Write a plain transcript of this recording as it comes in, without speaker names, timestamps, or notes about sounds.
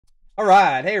All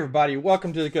right, hey everybody,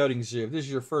 welcome to the Coding Zoo. If this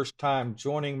is your first time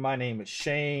joining, my name is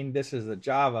Shane. This is the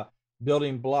Java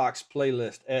Building Blocks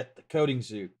playlist at the Coding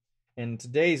Zoo. In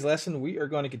today's lesson, we are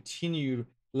going to continue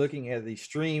looking at the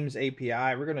Streams API.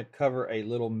 We're going to cover a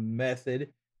little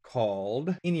method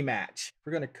called AnyMatch.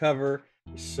 We're going to cover,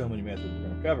 there's so many methods we're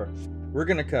going to cover. We're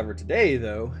going to cover today,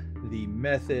 though, the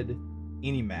method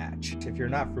AnyMatch. If you're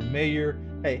not familiar,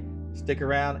 hey, stick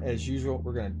around. As usual,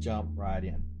 we're going to jump right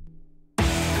in.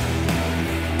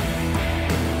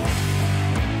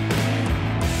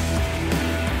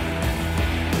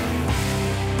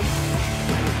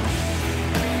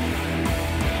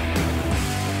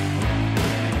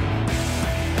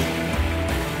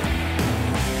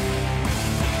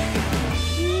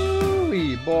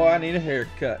 Boy, I need a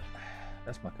haircut.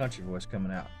 That's my country voice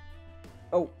coming out.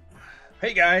 Oh,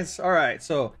 hey guys. All right,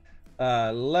 so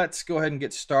let's go ahead and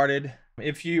get started.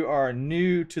 If you are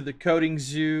new to the Coding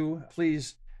Zoo,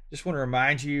 please just want to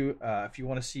remind you, if you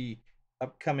want to see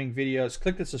upcoming videos,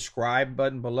 click the subscribe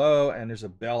button below and there's a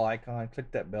bell icon.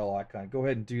 Click that bell icon. Go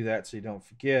ahead and do that so you don't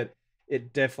forget.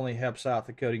 It definitely helps out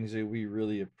the Coding Zoo. We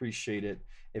really appreciate it.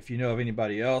 If you know of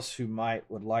anybody else who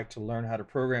would like to learn how to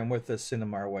program with us, send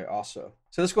them our way also.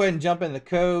 So let's go ahead and jump in the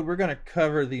code. We're going to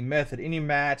cover the method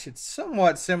AnyMatch. It's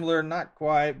somewhat similar, not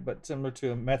quite, but similar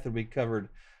to a method we covered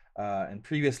in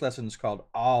previous lessons called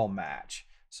AllMatch.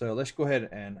 So let's go ahead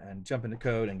and jump into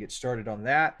code and get started on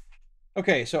that.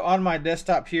 Okay, so on my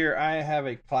desktop here, I have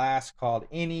a class called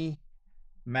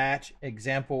AnyMatch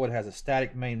example. It has a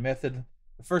static main method.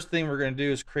 The first thing we're going to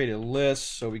do is create a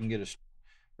list so we can get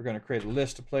we're going to create a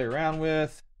list to play around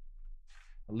with,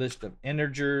 a list of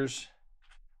integers.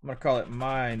 I'm going to call it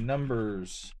my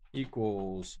numbers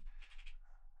equals.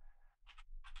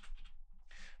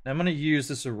 Now I'm going to use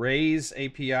this arrays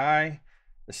API,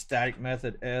 the static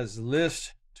method as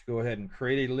list, to go ahead and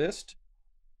create a list.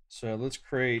 So let's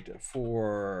create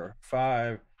 4,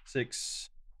 5, 6,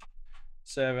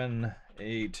 7,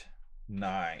 8,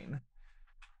 9.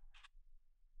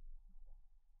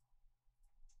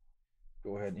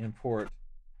 Go ahead and import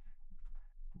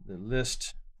the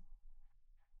list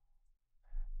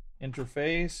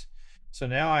interface. So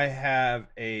now I have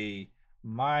a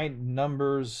my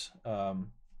numbers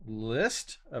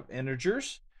list of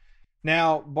integers.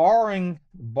 Now borrowing,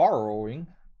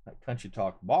 that country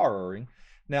talk, borrowing.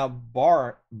 Now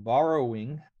borrowing.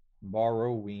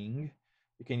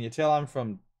 Can you tell I'm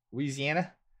from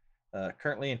Louisiana,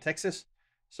 currently in Texas?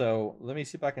 So let me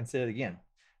see if I can say it again.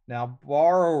 Now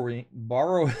borrowing,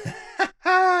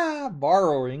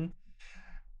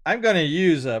 I'm going to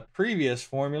use a previous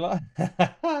formula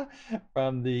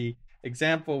from the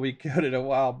example we coded a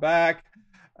while back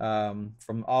from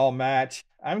AllMatch.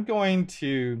 I'm going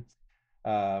to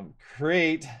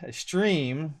create a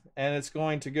stream, and it's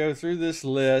going to go through this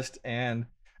list, and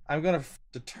I'm going to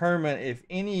determine if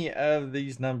any of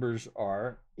these numbers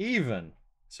are even.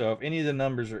 So if any of the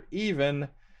numbers are even,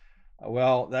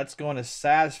 well, that's going to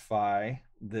satisfy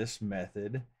this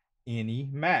method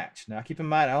AnyMatch. Now keep in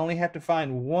mind, I only have to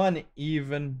find one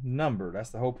even number.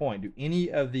 That's the whole point. Do any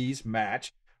of these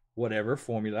match whatever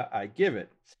formula I give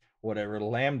it, whatever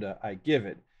lambda I give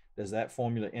it? Does that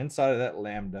formula inside of that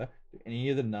lambda, do any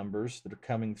of the numbers that are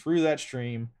coming through that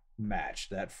stream match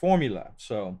that formula?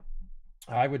 So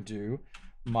I would do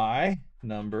my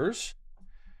numbers.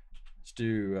 Let's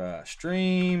do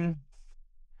stream.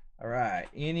 All right,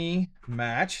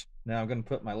 AnyMatch. Now I'm going to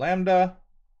put my lambda.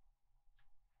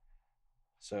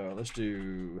 So let's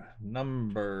do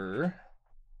number,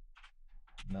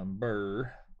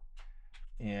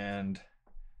 and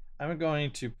I'm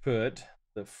going to put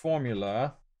the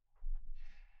formula.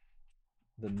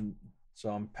 So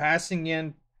I'm passing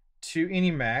in to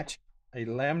AnyMatch a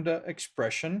lambda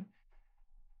expression.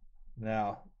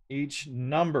 Now each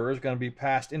number is going to be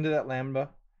passed into that lambda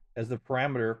as the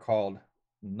parameter called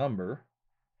number.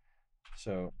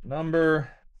 So number.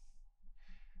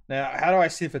 Now, how do I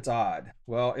see if it's odd?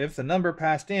 Well, if the number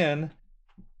passed in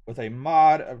with a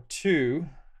mod of 2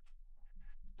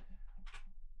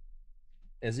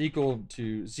 is equal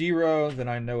to 0, then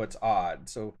I know it's odd.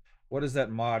 So what does that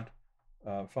mod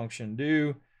function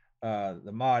do?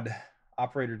 The mod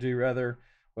operator do, rather?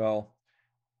 Well,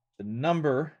 the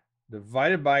number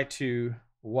divided by 2,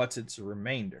 what's its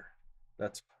remainder?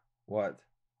 That's what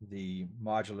the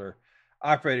modular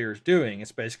operator is doing.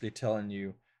 It's basically telling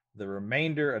you the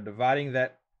remainder of dividing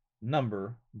that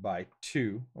number by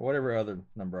 2, or whatever other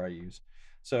number I use.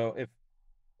 So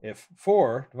if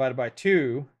 4 divided by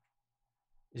 2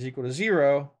 is equal to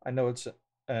 0, I know it's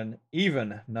an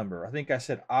even number. I think I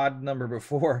said odd number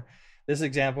before. This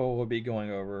example will be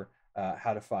going over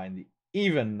how to find the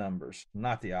even numbers,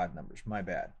 not the odd numbers. My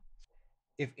bad.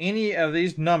 If any of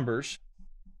these numbers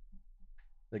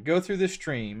that go through the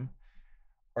stream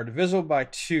are divisible by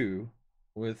 2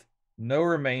 with no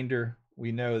remainder,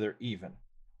 we know they're even.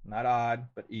 Not odd,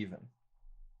 but even.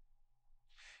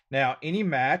 Now,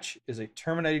 AnyMatch is a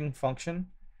terminating function.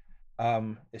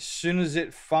 As soon as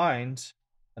it finds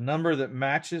a number that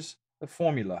matches the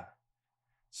formula.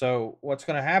 So what's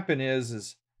going to happen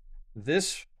is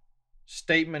this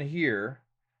statement here,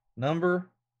 number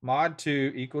mod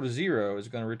 2 equal to 0, is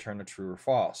going to return a true or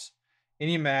false.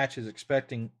 AnyMatch is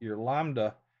expecting your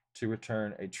lambda to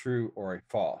return a true or a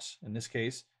false. In this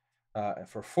case,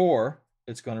 for 4,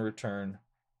 it's going to return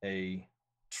a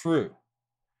true.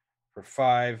 For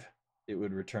 5, it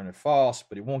would return a false,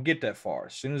 but it won't get that far.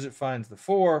 As soon as it finds the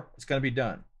 4, it's going to be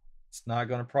done. It's not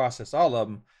going to process all of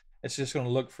them. It's just going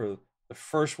to look for the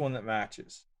first one that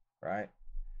matches, right?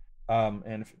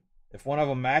 And if one of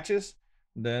them matches,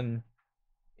 then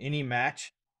AnyMatch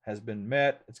has been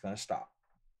met. It's going to stop.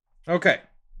 Okay.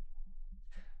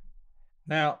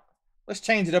 Now, let's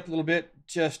change it up a little bit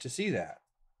just to see that.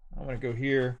 I'm going to go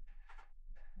here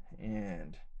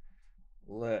and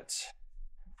let's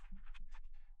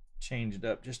change it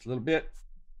up just a little bit.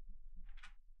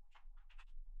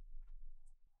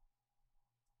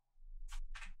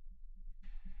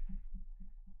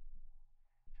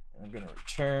 I'm going to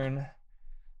return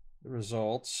the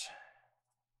results.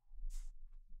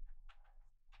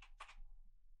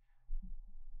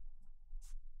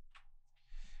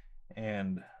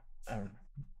 And I'm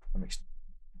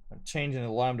changing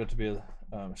the lambda to be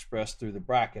expressed through the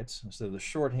brackets instead of the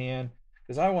shorthand,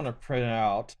 because I want to print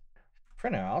out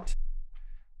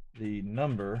the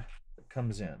number that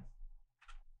comes in,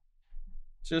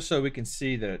 just so we can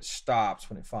see that it stops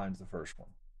when it finds the first one.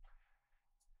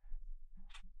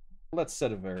 Let's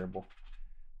set a variable.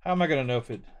 How am I going to know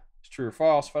if it's true or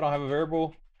false if I don't have a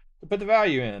variable to put the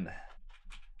value in?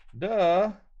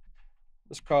 Duh.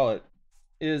 Let's call it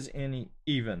is any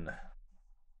even.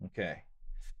 Okay.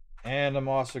 And I'm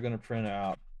also going to print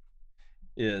out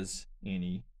is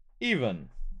any even.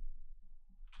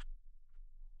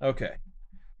 Okay.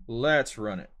 Let's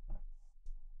run it.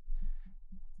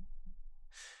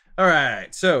 All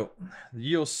right. So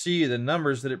you'll see the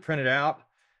numbers that it printed out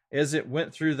as it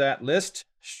went through that list,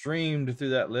 streamed through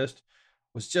that list,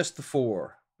 was just the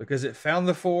 4, because it found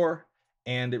the 4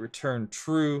 and it returned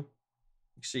true.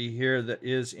 You see here that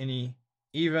is any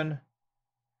even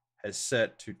has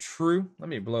set to true. Let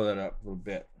me blow that up a little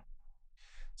bit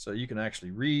so you can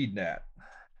actually read that.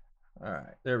 All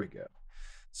right, there we go.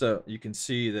 So you can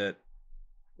see that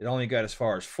it only got as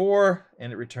far as 4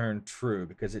 and it returned true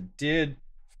because it did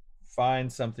find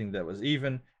something that was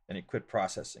even and it quit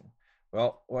processing.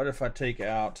 Well, what if I take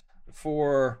out the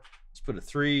 4, let's put a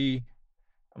 3,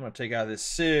 I'm going to take out this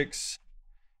 6,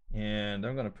 and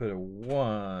I'm going to put a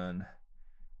 1,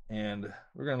 and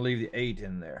we're going to leave the 8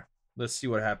 in there. Let's see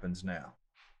what happens now.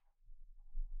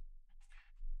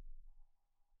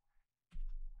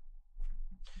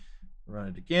 Run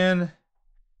it again,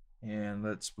 and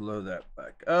let's blow that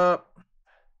back up.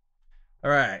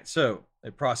 All right, so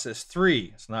it processed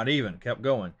 3, it's not even, kept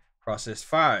going. Processed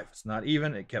 5, it's not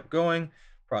even, it kept going.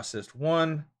 Processed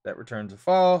 1, that returns a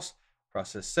false.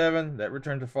 Processed 7, that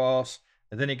returned a false.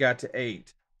 And then it got to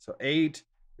 8. So 8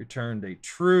 returned a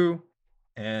true,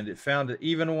 and it found an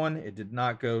even one. It did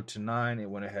not go to 9. It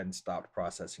went ahead and stopped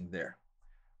processing there.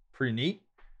 Pretty neat.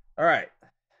 All right.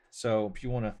 So if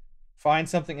you want to find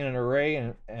something in an array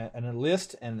and a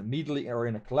list and immediately, or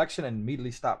in a collection and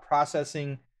immediately stop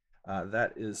processing,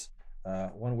 that is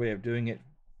one way of doing it.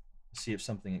 See if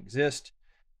something exists.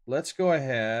 Let's go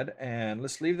ahead and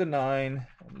let's leave the 9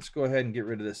 and let's go ahead and get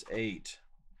rid of this 8.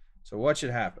 So what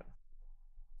should happen?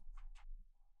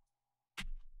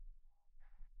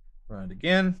 Run it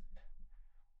again.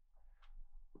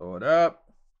 Blow it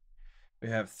up. We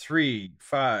have 3,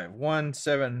 5, 1,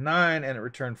 7, 9, and it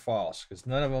returned false because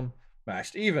none of them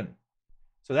matched even.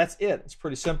 So that's it. It's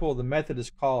pretty simple. The method is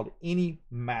called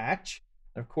AnyMatch.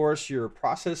 Of course, you're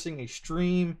processing a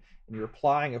stream and you're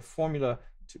applying a formula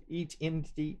to each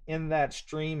entity in that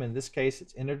stream. In this case,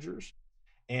 it's integers.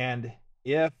 And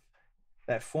if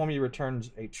that formula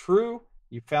returns a true,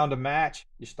 you found a match,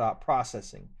 you stop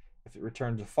processing. If it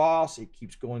returns a false, it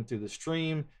keeps going through the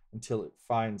stream until it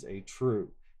finds a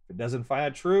true. If it doesn't find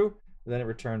a true, then it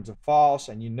returns a false,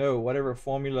 and you know whatever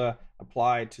formula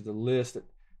applied to the list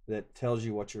that tells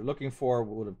you what you're looking for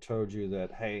would have told you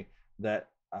that, hey, that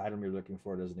item you're looking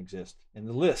for doesn't exist in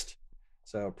the list.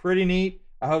 So pretty neat.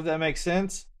 I hope that makes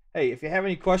sense. Hey, if you have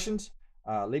any questions,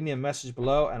 leave me a message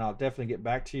below and I'll definitely get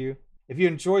back to you. If you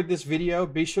enjoyed this video,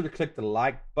 be sure to click the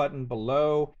like button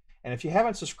below. And if you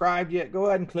haven't subscribed yet, go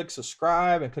ahead and click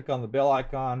subscribe and click on the bell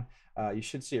icon. You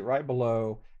should see it right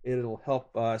below. It'll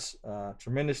help us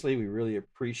tremendously. We really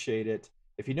appreciate it.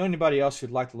 If you know anybody else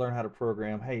who'd like to learn how to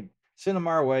program, hey, send them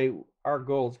our way. Our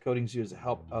goal at Coding Zoo is to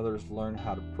help others learn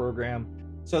how to program.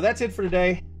 So that's it for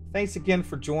today. Thanks again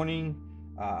for joining.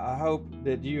 I hope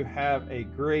that you have a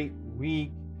great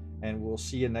week, and we'll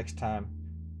see you next time.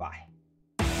 Bye.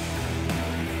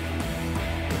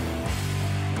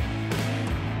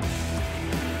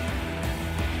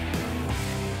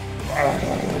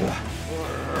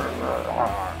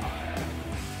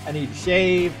 I need to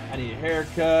shave. I need a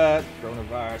haircut.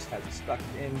 Coronavirus has us stuck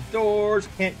indoors.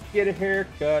 Can't get a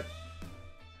haircut.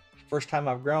 First time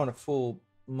I've grown a full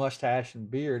mustache and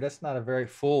beard. That's not a very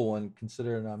full one,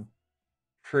 considering I'm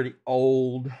pretty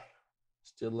old.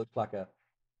 Still look like a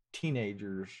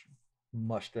teenager's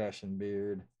mustache and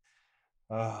beard.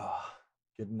 Oh,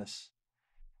 goodness.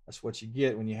 That's what you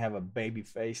get when you have a baby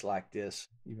face like this.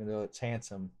 Even though it's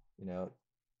handsome,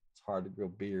 it's hard to grow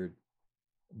beards.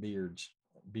 A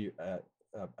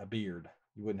beard.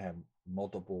 You wouldn't have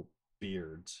multiple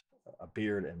beards. A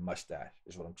beard and mustache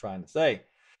is what I'm trying to say.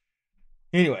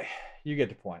 Anyway, you get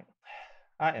the point.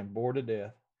 I am bored to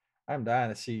death. I'm dying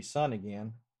to see sun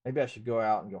again. Maybe I should go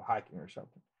out and go hiking or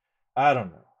something. I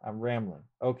don't know. I'm rambling.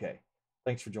 Okay.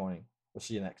 Thanks for joining. We'll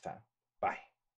see you next time.